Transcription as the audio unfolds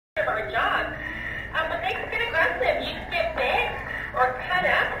of our job. But they can get aggressive. You can get bit or cut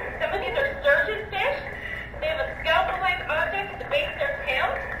up. Some of these are sturgeon fish. They have a scalpel-like object at the base of their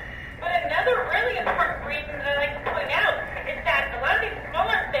tails. But another really important reason that I like to point out is that a lot of these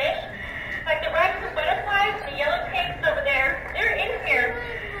smaller fish, like the rabbits and butterflies, the yellow tanks over there, they're in here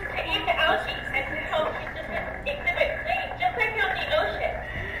to eat the algae and to help exhibit clean, just like out in the ocean.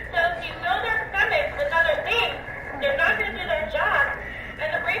 So if you fill their stomachs with other things, they're not going to do their job, and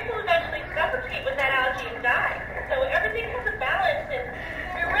the reef will eventually suffocate with that algae and die. So everything has a balance, and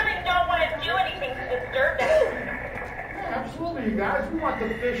we really don't want to do anything to disturb that. Yeah, absolutely, you guys. We want the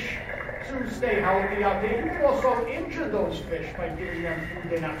fish to stay healthy out there. You can also injure those fish by giving them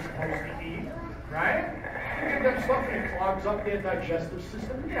food they're not supposed to eat, right? You give them stuff and it clogs up their digestive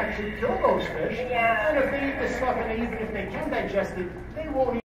system. You can actually kill those fish. Yeah. And if they eat the stuff, and even if they can digest it, they won't eat